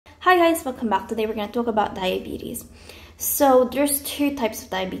Hi guys, welcome back. Today we're going to talk about diabetes. So there's two types of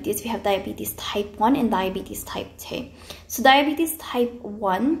diabetes. We have diabetes type 1 and diabetes type 2. So diabetes type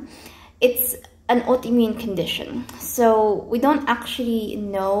 1, it's an autoimmune condition. So we don't actually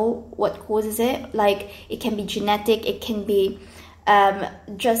know what causes it. Like it can be genetic, it can be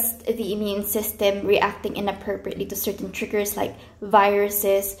just the immune system reacting inappropriately to certain triggers like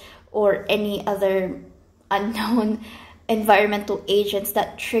viruses or any other unknown environmental agents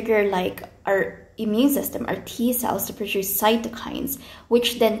that trigger like our immune system, our T cells to produce cytokines,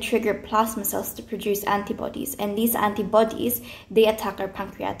 which then trigger plasma cells to produce antibodies. And these antibodies, they attack our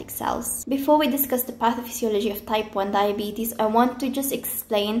pancreatic cells. Before we discuss the pathophysiology of type 1 diabetes, I want to just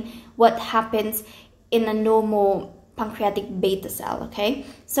explain what happens in a normal pancreatic beta cell, okay?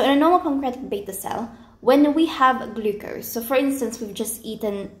 So in a normal pancreatic beta cell, when we have glucose, so for instance, we've just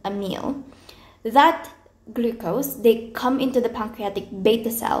eaten a meal, that glucose, they come into the pancreatic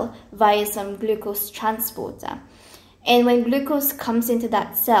beta cell via some glucose transporter. And when glucose comes into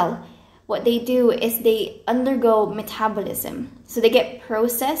that cell, what they do is they undergo metabolism. So they get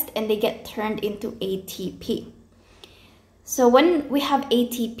processed and they get turned into ATP. So when we have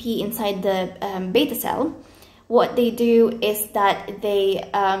ATP inside the beta cell, what they do is that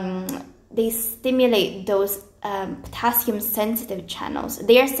they stimulate those potassium sensitive channels.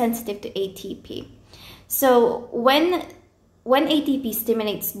 They are sensitive to ATP. So when ATP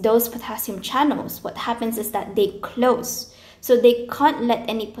stimulates those potassium channels, what happens is that they close. So they can't let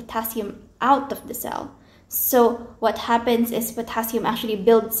any potassium out of the cell. So what happens is potassium actually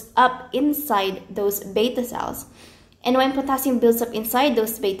builds up inside those beta cells. And when potassium builds up inside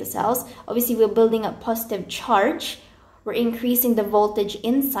those beta cells, obviously we're building a positive charge. We're increasing the voltage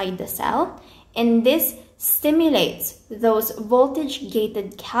inside the cell. And this stimulates those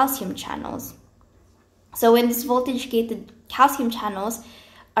voltage-gated calcium channels. So when these voltage-gated calcium channels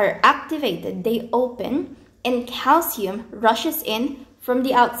are activated, they open and calcium rushes in from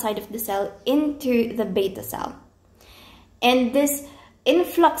the outside of the cell into the beta cell. And this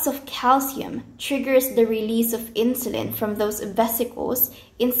influx of calcium triggers the release of insulin from those vesicles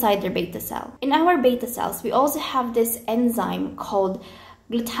inside the beta cell. In our beta cells, we also have this enzyme called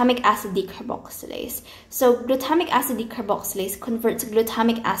glutamic acid decarboxylase. So glutamic acid decarboxylase converts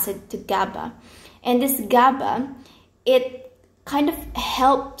glutamic acid to GABA. And this GABA, it kind of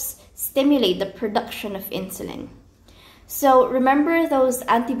helps stimulate the production of insulin. So remember those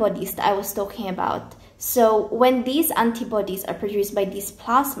antibodies that I was talking about? So when these antibodies are produced by these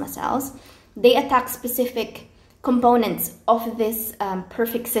plasma cells, they attack specific components of this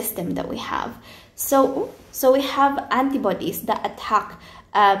perfect system that we have. So we have antibodies that attack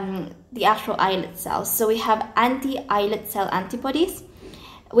the actual islet cells. So we have anti-islet cell antibodies.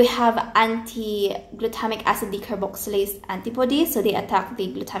 We have anti-glutamic acid decarboxylase antibodies, so they attack the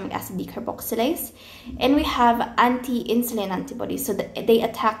glutamic acid decarboxylase. And we have anti-insulin antibodies, so they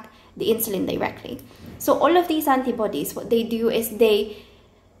attack the insulin directly. So all of these antibodies, what they do is they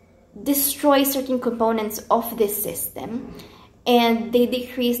destroy certain components of this system and they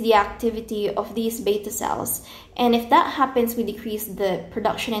decrease the activity of these beta cells. And if that happens, we decrease the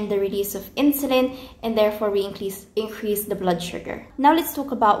production and the release of insulin, and therefore we increase the blood sugar. Now let's talk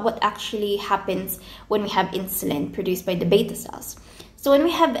about what actually happens when we have insulin produced by the beta cells. So when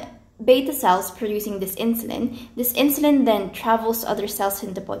we have beta cells producing this insulin then travels to other cells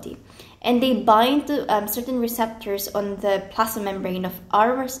in the body. And they bind to certain receptors on the plasma membrane of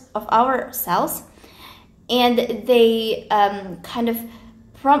our cells. And they kind of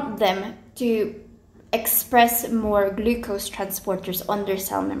prompt them to express more glucose transporters on their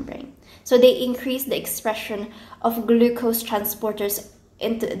cell membrane. So they increase the expression of glucose transporters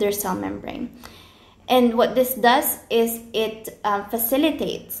into their cell membrane. And what this does is it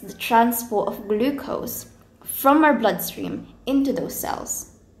facilitates the transport of glucose from our bloodstream into those cells.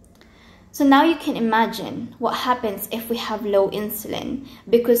 So now you can imagine what happens if we have low insulin,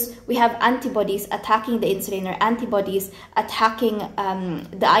 because we have antibodies attacking the insulin or antibodies attacking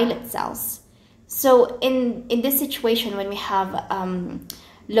the islet cells. So in this situation, when we have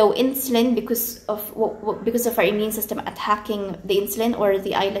low insulin because of our immune system attacking the insulin or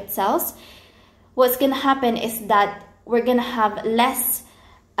the islet cells, what's going to happen is that we're going to have less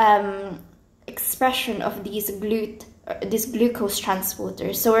expression of these glucose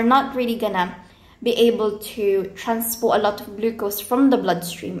transporters. So we're not really gonna be able to transport a lot of glucose from the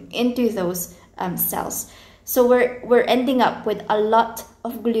bloodstream into those cells. So we're ending up with a lot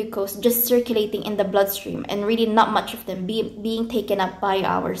of glucose just circulating in the bloodstream and really not much of them being taken up by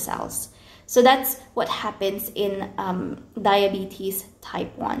our cells. So that's what happens in diabetes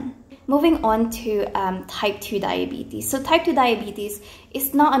type 1. Moving on to type 2 diabetes. So type 2 diabetes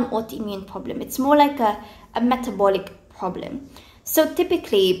is not an autoimmune problem. It's more like a metabolic problem. So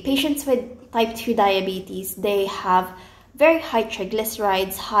typically, patients with type 2 diabetes, they have very high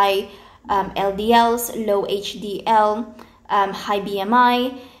triglycerides, high LDLs, low HDL, high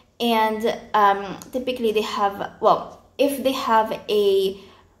BMI, and typically they have, well, if they have a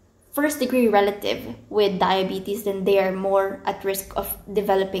first-degree relative with diabetes, then they are more at risk of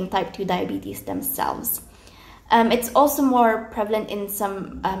developing type 2 diabetes themselves. It's also more prevalent in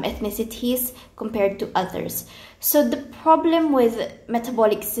some ethnicities compared to others. So the problem with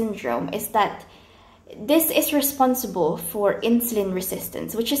metabolic syndrome is that this is responsible for insulin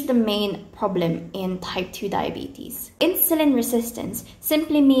resistance, which is the main problem in type 2 diabetes. Insulin resistance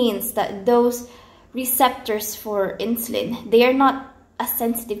simply means that those receptors for insulin, they are not as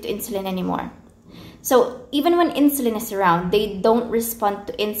sensitive to insulin anymore. So even when insulin is around, they don't respond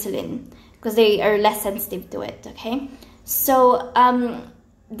to insulin because they are less sensitive to it, okay? So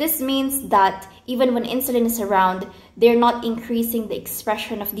this means that even when insulin is around, they're not increasing the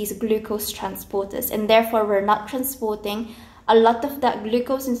expression of these glucose transporters, and therefore we're not transporting a lot of that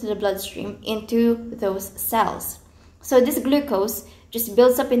glucose into the bloodstream into those cells. So this glucose just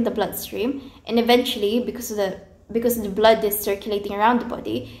builds up in the bloodstream, and eventually, because the blood is circulating around the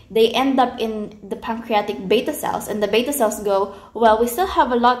body, they end up in the pancreatic beta cells, and the beta cells go, well, we still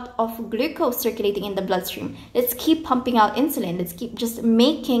have a lot of glucose circulating in the bloodstream. Let's keep pumping out insulin. Let's keep just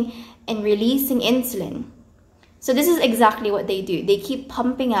making and releasing insulin. So this is exactly what they do. They keep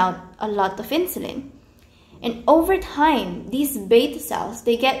pumping out a lot of insulin. And over time, these beta cells,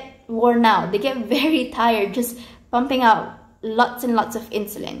 they get worn out. They get very tired just pumping out lots and lots of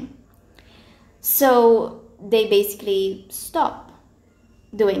insulin. So they basically stop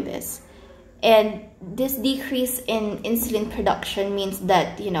doing this. And this decrease in insulin production means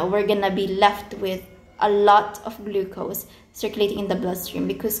that, we're gonna be left with a lot of glucose circulating in the bloodstream,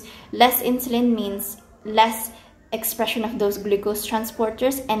 because less insulin means less expression of those glucose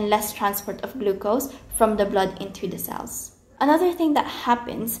transporters and less transport of glucose from the blood into the cells. Another thing that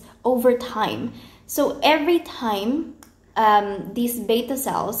happens over time, so every time these beta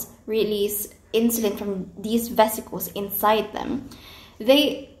cells release insulin from these vesicles inside them,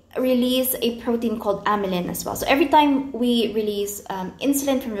 they release a protein called amylin as well. So every time we release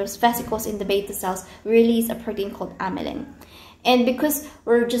insulin from those vesicles in the beta cells, we release a protein called amylin. And because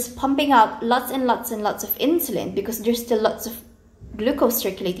we're just pumping out lots and lots and lots of insulin, because there's still lots of glucose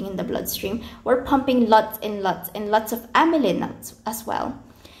circulating in the bloodstream, we're pumping lots and lots and lots of amylin as well.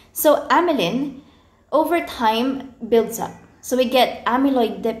 So amylin over time builds up. So we get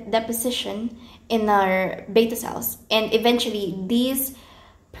amyloid deposition in our beta cells, and eventually these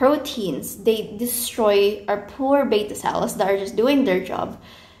proteins, they destroy our poor beta cells that are just doing their job.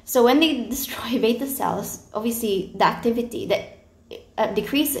 So when they destroy beta cells, obviously the activity that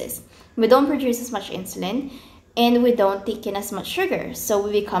decreases. We don't produce as much insulin, and we don't take in as much sugar, so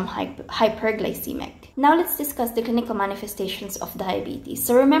we become hyperglycemic. Now let's discuss the clinical manifestations of diabetes.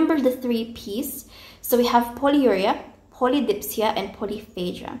 So remember the 3 P's. So we have polyuria, polydipsia, and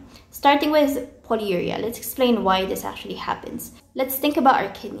polyphagia. Starting with polyuria, let's explain why this actually happens. Let's think about our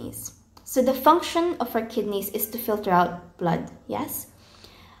kidneys. So the function of our kidneys is to filter out blood, yes?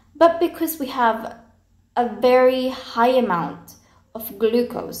 But because we have a very high amount of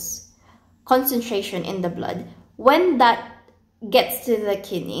glucose concentration in the blood, when that gets to the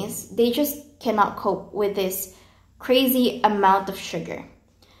kidneys, they just cannot cope with this crazy amount of sugar.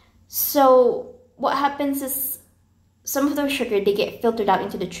 So what happens is some of those sugar, they get filtered out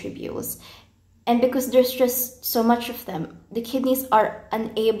into the tubules. And because there's just so much of them, the kidneys are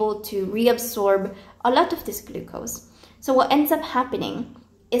unable to reabsorb a lot of this glucose. So what ends up happening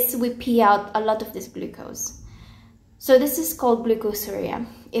is we pee out a lot of this glucose. So this is called glucosuria.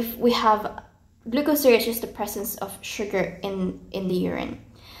 If we have glucosuria, is just the presence of sugar in the urine.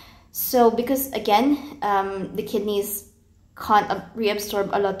 So because again, the kidneys can't reabsorb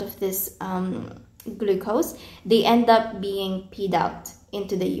a lot of this glucose, they end up being peed out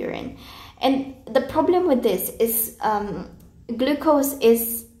into the urine. And the problem with this is glucose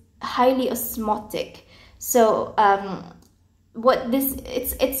is highly osmotic. So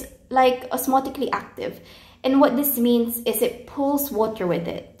it's like osmotically active, and what this means is it pulls water with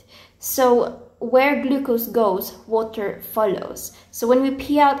it. So where glucose goes, water follows. So when we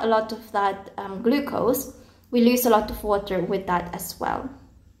pee out a lot of that glucose, we lose a lot of water with that as well.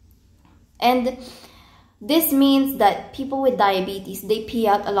 And this means that people with diabetes, they pee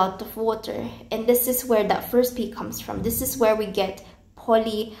out a lot of water. And this is where that first P comes from. This is where we get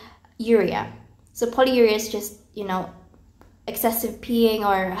polyuria. So polyuria is just, excessive peeing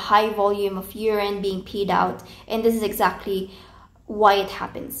or high volume of urine being peed out. And this is exactly why it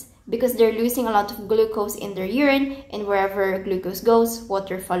happens, because they're losing a lot of glucose in their urine, and wherever glucose goes,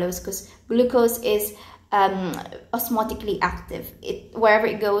 water follows, because glucose is osmotically active. Wherever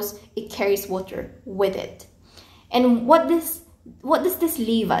it goes, it carries water with it. And what does this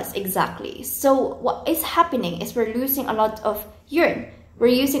leave us exactly? So what is happening is we're losing a lot of urine.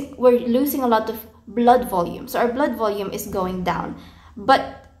 We're losing a lot of blood volume. So our blood volume is going down,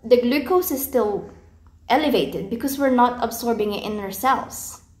 but the glucose is still elevated because we're not absorbing it in our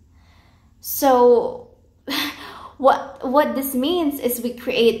cells. So what this means is we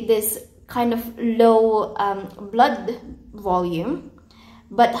create this kind of low blood volume,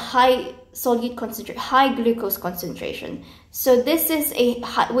 but high solute concentration, high glucose concentration. So this is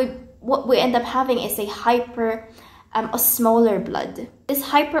what we end up having is a hyper osmolar blood. This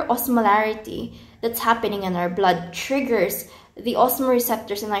hyperosmolarity that's happening in our blood triggers the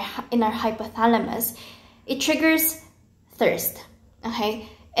osmoreceptors in our hypothalamus. It triggers thirst, okay?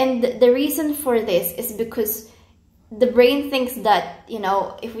 And the reason for this is because the brain thinks that, you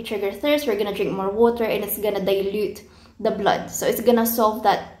know, if we trigger thirst, we're gonna drink more water and it's gonna dilute the blood. So it's gonna solve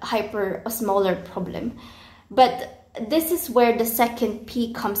that hyperosmolar problem. But this is where the second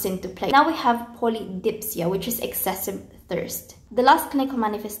P comes into play. Now we have polydipsia, which is excessive thirst. The last clinical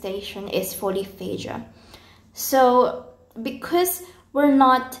manifestation is polyphagia. So because we're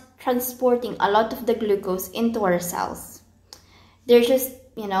not transporting a lot of the glucose into our cells, they're just,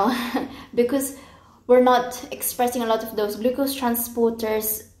 you know, because we're not expressing a lot of those glucose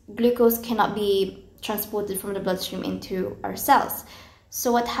transporters, glucose cannot be transported from the bloodstream into our cells.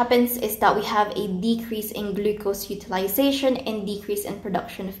 So what happens is that we have a decrease in glucose utilization and decrease in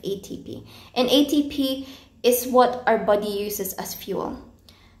production of ATP. And ATP is what our body uses as fuel.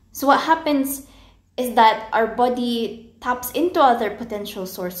 So what happens is that our body taps into other potential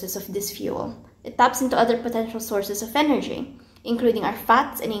sources of this fuel. It taps into other potential sources of energy, including our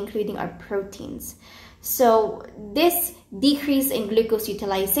fats and including our proteins. So this decrease in glucose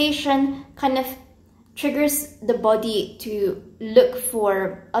utilization kind of triggers the body to look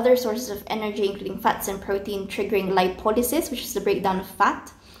for other sources of energy, including fats and protein, triggering lipolysis, which is the breakdown of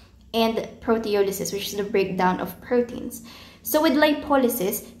fat, and proteolysis, which is the breakdown of proteins. So with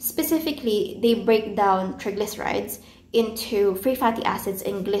lipolysis, specifically, they break down triglycerides into free fatty acids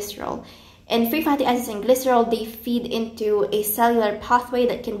and glycerol. And free fatty acids and glycerol, they feed into a cellular pathway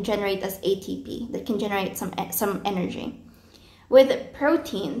that can generate as ATP, that can generate some energy. With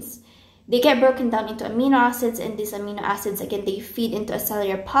proteins, they get broken down into amino acids, and these amino acids, again, they feed into a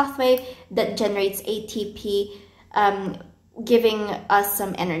cellular pathway that generates ATP, giving us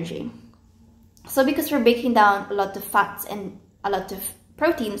some energy. So because we're breaking down a lot of fats and a lot of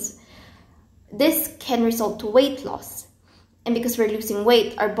proteins, this can result to weight loss. And because we're losing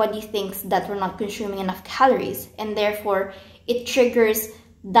weight, our body thinks that we're not consuming enough calories, and therefore it triggers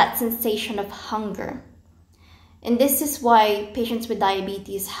that sensation of hunger. And this is why patients with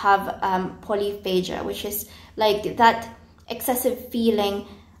diabetes have polyphagia, which is like that excessive feeling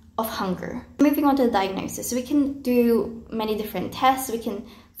of hunger. Moving on to the diagnosis, we can do many different tests. We can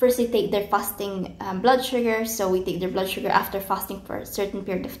firstly take their fasting blood sugar. So we take their blood sugar after fasting for a certain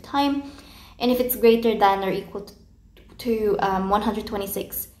period of time. And if it's greater than or equal to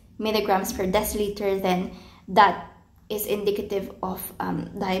 126 milligrams per deciliter, then that is indicative of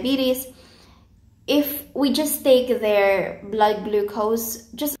diabetes. If we just take their blood glucose,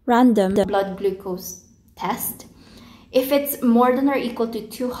 just random blood glucose test, if it's more than or equal to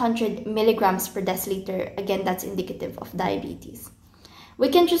 200 milligrams per deciliter, again, that's indicative of diabetes. We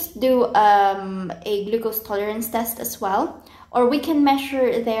can just do a glucose tolerance test as well, or we can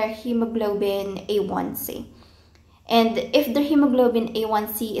measure their hemoglobin A1C. And if the hemoglobin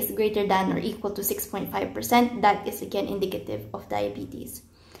A1C is greater than or equal to 6.5%, that is again indicative of diabetes.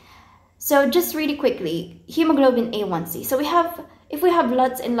 So just really quickly, hemoglobin A1C. So if we have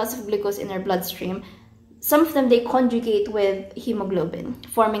lots and lots of glucose in our bloodstream, some of them, they conjugate with hemoglobin,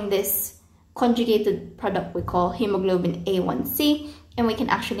 forming this conjugated product we call hemoglobin A1C, and we can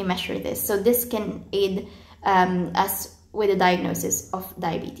actually measure this. So this can aid us with the diagnosis of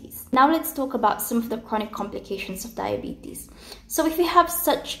diabetes. Now let's talk about some of the chronic complications of diabetes. So if we have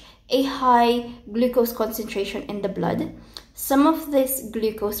such a high glucose concentration in the blood, some of this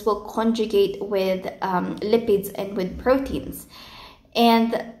glucose will conjugate with lipids and with proteins,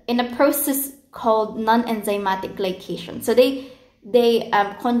 and in a process called non-enzymatic glycation. So they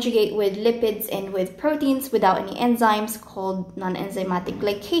conjugate with lipids and with proteins without any enzymes, called non-enzymatic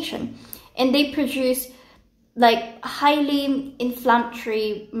glycation, and they produce like highly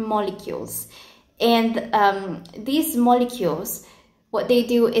inflammatory molecules. And these molecules, what they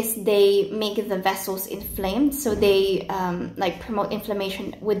do is they make the vessels inflamed. So they like promote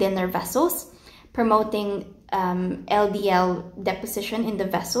inflammation within their vessels, promoting LDL deposition in the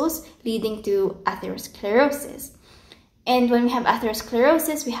vessels, leading to atherosclerosis. And when we have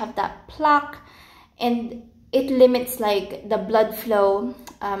atherosclerosis, we have that plaque, and it limits like the blood flow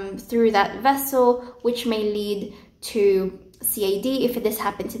through that vessel, which may lead to CAD if this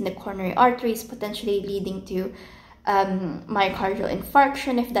happens in the coronary arteries, potentially leading to myocardial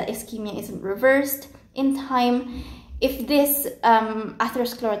infarction if that ischemia isn't reversed in time. If this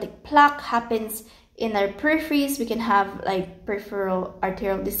atherosclerotic plaque happens in our peripheries, we can have like peripheral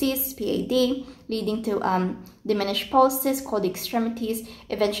arterial disease, PAD, leading to diminished pulses, cold extremities,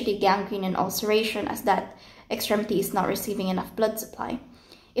 eventually gangrene and ulceration, as that extremity is not receiving enough blood supply.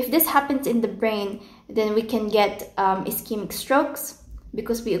 If this happens in the brain, then we can get ischemic strokes,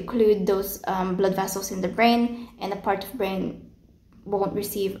 because we occlude those blood vessels in the brain, and a part of brain won't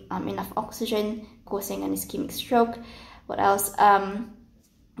receive enough oxygen, causing an ischemic stroke. What else?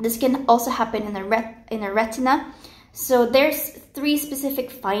 This can also happen in the retina. So there's 3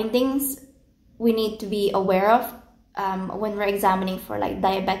 specific findings we need to be aware of when we're examining for like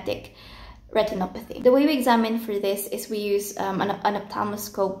diabetic retinopathy. The way we examine for this is we use an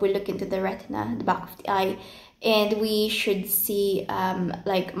ophthalmoscope. We look into the retina, the back of the eye, and we should see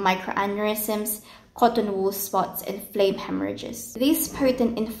like microaneurysms, cotton wool spots, and flame hemorrhages. These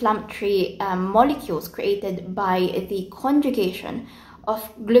potent inflammatory molecules created by the conjugation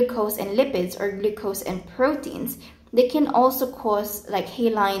of glucose and lipids, or glucose and proteins, they can also cause like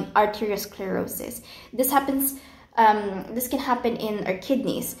haline arteriosclerosis. This happens. This can happen in our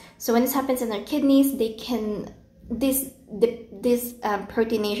kidneys. So when this happens in our kidneys, they can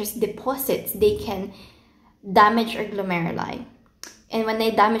proteinaceous deposits, they can damage our glomeruli. And when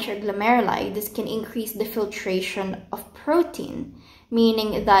they damage our glomeruli, this can increase the filtration of protein,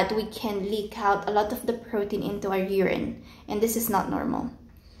 meaning that we can leak out a lot of the protein into our urine, and this is not normal.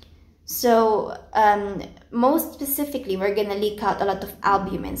 So most specifically, we're gonna leak out a lot of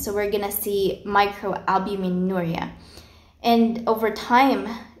albumin. So we're gonna see microalbuminuria. And over time,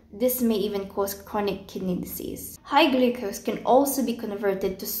 this may even cause chronic kidney disease. High glucose can also be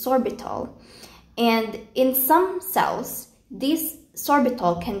converted to sorbitol. And in some cells, this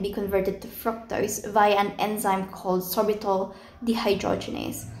sorbitol can be converted to fructose via an enzyme called sorbitol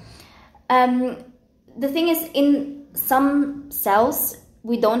dehydrogenase. The thing is, in some cells,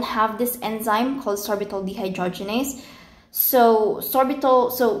 we don't have this enzyme called sorbitol dehydrogenase. So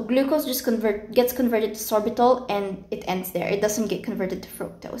glucose just gets converted to sorbitol, and it ends there. It doesn't get converted to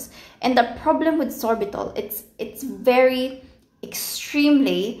fructose. And the problem with sorbitol, it's very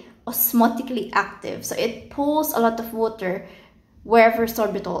extremely osmotically active. So it pulls a lot of water wherever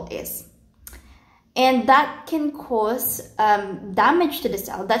sorbitol is. And that can cause damage to the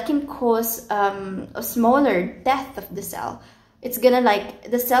cell. That can cause a smaller death of the cell. It's gonna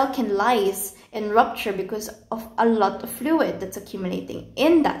the cell can lyse and rupture because of a lot of fluid that's accumulating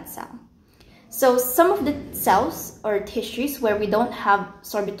in that cell. So some of the cells or tissues where we don't have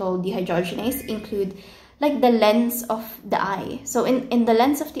sorbitol dehydrogenase include like the lens of the eye. So in the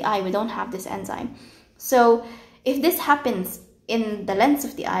lens of the eye, we don't have this enzyme. So if this happens in the lens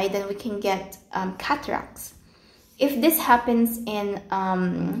of the eye, then we can get cataracts. If this happens in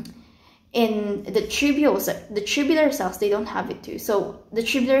the tubules, the tubular cells, they don't have it too. So the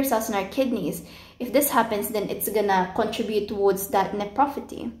tubular cells in our kidneys, if this happens, then it's gonna contribute towards that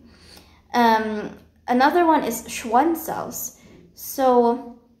nephropathy. Another one is Schwann cells.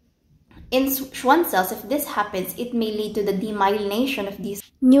 So in Schwann cells, if this happens, it may lead to the demyelination of these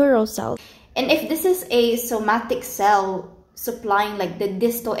neural cells. And if this is a somatic cell supplying like the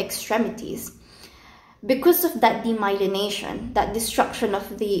distal extremities, because of that demyelination, that destruction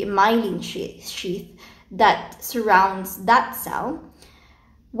of the myelin sheath that surrounds that cell,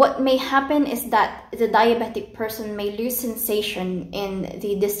 what may happen is that the diabetic person may lose sensation in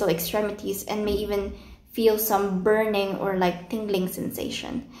the distal extremities and may even feel some burning or like tingling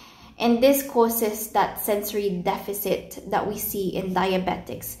sensation. And this causes that sensory deficit that we see in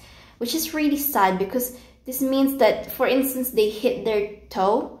diabetics, which is really sad, because this means that, for instance, they hit their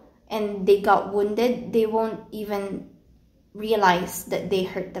toe and they got wounded, they won't even realize that they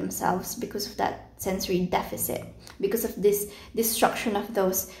hurt themselves because of that sensory deficit, because of this destruction of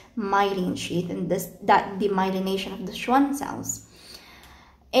those myelin sheath and that demyelination of the Schwann cells.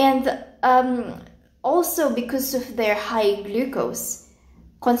 And also because of their high glucose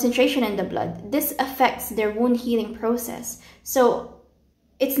concentration in the blood, this affects their wound healing process. So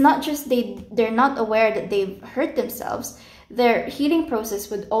it's not just they're not aware that they've hurt themselves, their healing process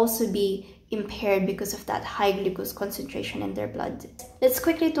would also be impaired because of that high glucose concentration in their blood. Let's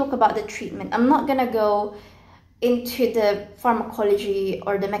quickly talk about the treatment. I'm not gonna go into the pharmacology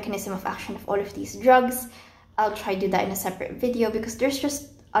or the mechanism of action of all of these drugs. I'll try to do that in a separate video because there's just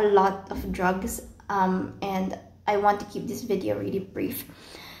a lot of drugs and I want to keep this video really brief.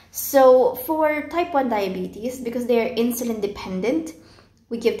 So for type 1 diabetes, because they're insulin dependent,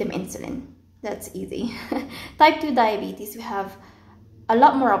 we give them insulin. That's easy. Type 2 diabetes, we have a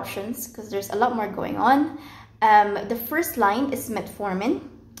lot more options because there's a lot more going on. The first line is metformin.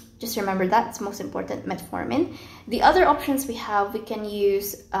 Just remember that, it's most important, metformin. The other options we have, we can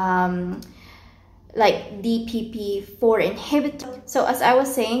use like DPP-4 inhibitor. So as I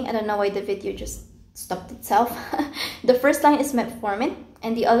was saying, I don't know why the video just stopped itself. The first line is metformin,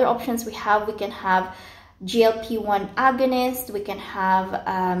 and the other options we can have GLP-1 agonist, we can have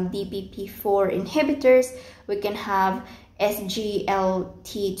DPP-4 inhibitors, we can have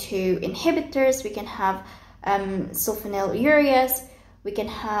SGLT2 inhibitors, we can have sulfonylureas, we can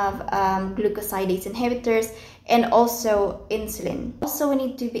have glucosidase inhibitors, and also insulin. Also, we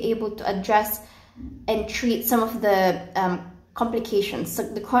need to be able to address and treat some of the complications, so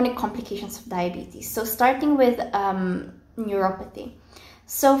the chronic complications of diabetes. So starting with neuropathy.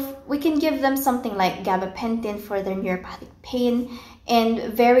 So we can give them something like gabapentin for their neuropathic pain,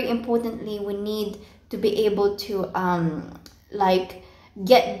 and very importantly, we need to be able to like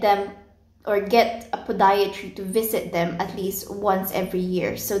get them or get a podiatry to visit them at least once every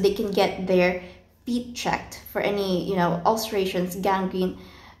year so they can get their feet checked for any, you know, ulcerations, gangrene,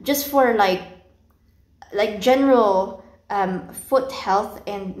 just for like general foot health,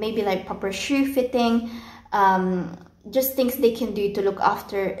 and maybe like proper shoe fitting, just things they can do to look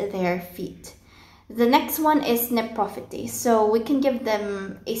after their feet. The next one is nephropathy. So we can give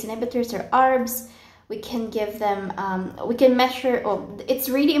them ACE inhibitors or ARBs. We can give them, we can measure, it's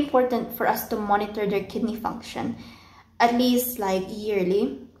really important for us to monitor their kidney function, at least like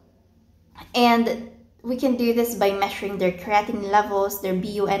yearly. And we can do this by measuring their creatinine levels, their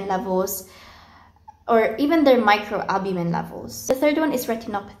BUN levels, or even their microalbumin levels. The third one is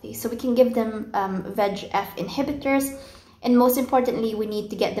retinopathy. So we can give them VEGF inhibitors. And most importantly, we need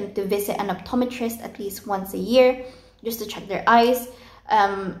to get them to visit an optometrist at least once a year, just to check their eyes,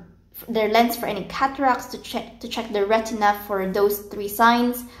 their lens for any cataracts, to check their retina for those 3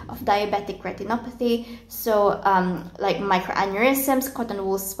 signs of diabetic retinopathy. So like microaneurysms, cotton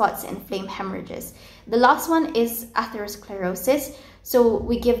wool spots, and flame hemorrhages. The last one is atherosclerosis. So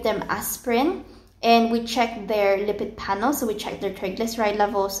we give them aspirin, and we check their lipid panel. So we check their triglyceride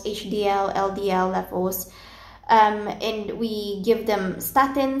levels, HDL, LDL levels, and we give them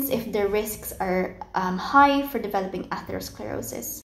statins if their risks are high for developing atherosclerosis.